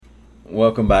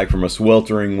Welcome back from a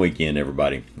sweltering weekend,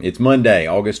 everybody. It's Monday,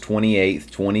 August 28th,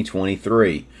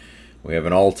 2023. We have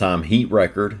an all-time heat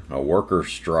record, a workers'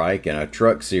 strike, and a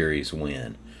truck series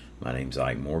win. My name's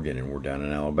Ike Morgan, and we're down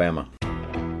in Alabama.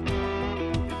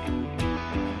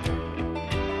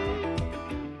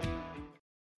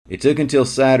 It took until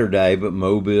Saturday, but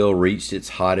Mobile reached its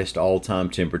hottest all-time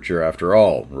temperature after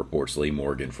all, reports Lee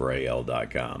Morgan for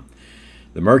AL.com.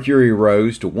 The mercury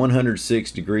rose to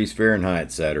 106 degrees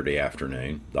Fahrenheit Saturday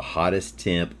afternoon, the hottest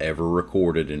temp ever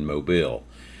recorded in Mobile.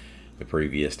 The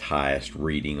previous highest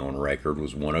reading on record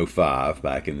was 105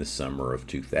 back in the summer of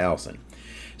 2000.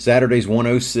 Saturday's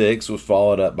 106 was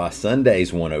followed up by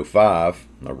Sunday's 105,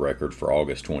 a record for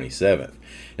August 27th.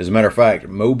 As a matter of fact,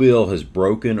 Mobile has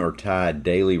broken or tied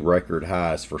daily record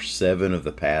highs for 7 of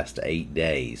the past 8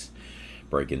 days,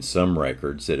 breaking some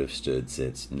records that have stood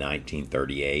since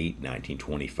 1938,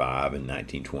 1925, and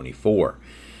 1924.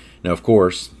 Now, of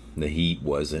course, the heat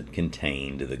wasn't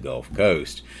contained to the Gulf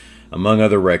Coast. Among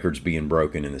other records being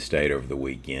broken in the state over the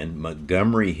weekend,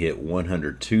 Montgomery hit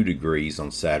 102 degrees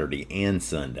on Saturday and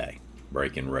Sunday,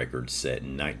 breaking records set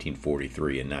in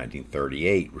 1943 and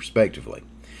 1938, respectively.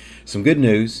 Some good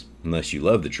news, unless you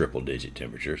love the triple-digit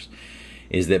temperatures,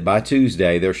 is that by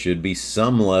Tuesday there should be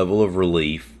some level of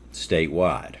relief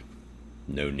statewide.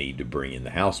 No need to bring in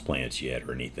the houseplants yet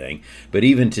or anything, but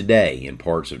even today in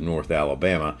parts of North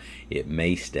Alabama, it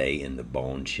may stay in the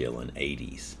bone-chilling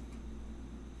 80s.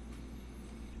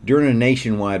 During a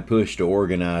nationwide push to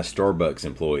organize Starbucks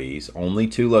employees, only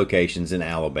 2 locations in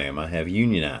Alabama have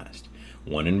unionized,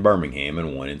 one in Birmingham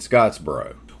and one in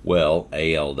Scottsboro. Well,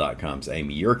 AL.com's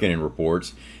Amy Yurkanin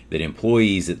reports that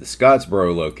employees at the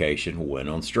Scottsboro location went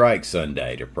on strike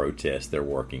Sunday to protest their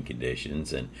working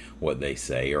conditions and what they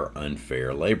say are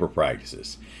unfair labor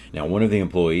practices. Now, one of the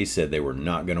employees said they were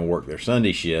not going to work their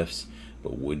Sunday shifts,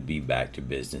 but would be back to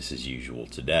business as usual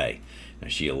today. Now,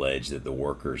 she alleged that the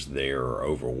workers there are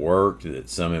overworked, that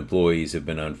some employees have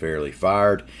been unfairly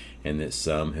fired, and that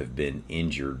some have been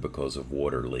injured because of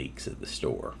water leaks at the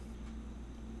store.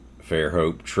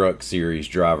 Fairhope Truck Series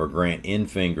driver Grant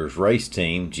Enfinger's race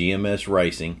team, GMS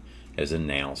Racing, has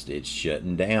announced it's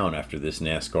shutting down after this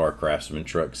NASCAR Craftsman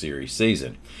Truck Series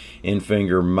season.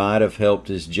 Enfinger might have helped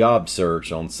his job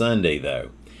search on Sunday,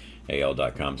 though.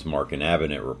 AL.com's Mark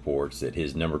Abenett reports that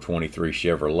his number 23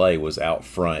 Chevrolet was out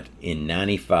front in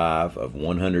 95 of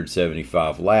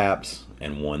 175 laps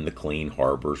and won the Clean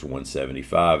Harbors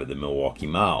 175 at the Milwaukee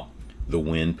Mile. The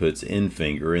win puts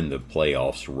Enfinger in the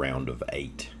playoffs round of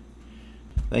 8.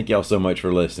 Thank y'all so much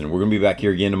for listening. We're going to be back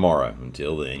here again tomorrow.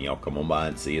 Until then, y'all come on by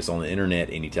and see us on the internet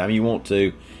anytime you want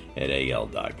to at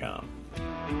AL.com.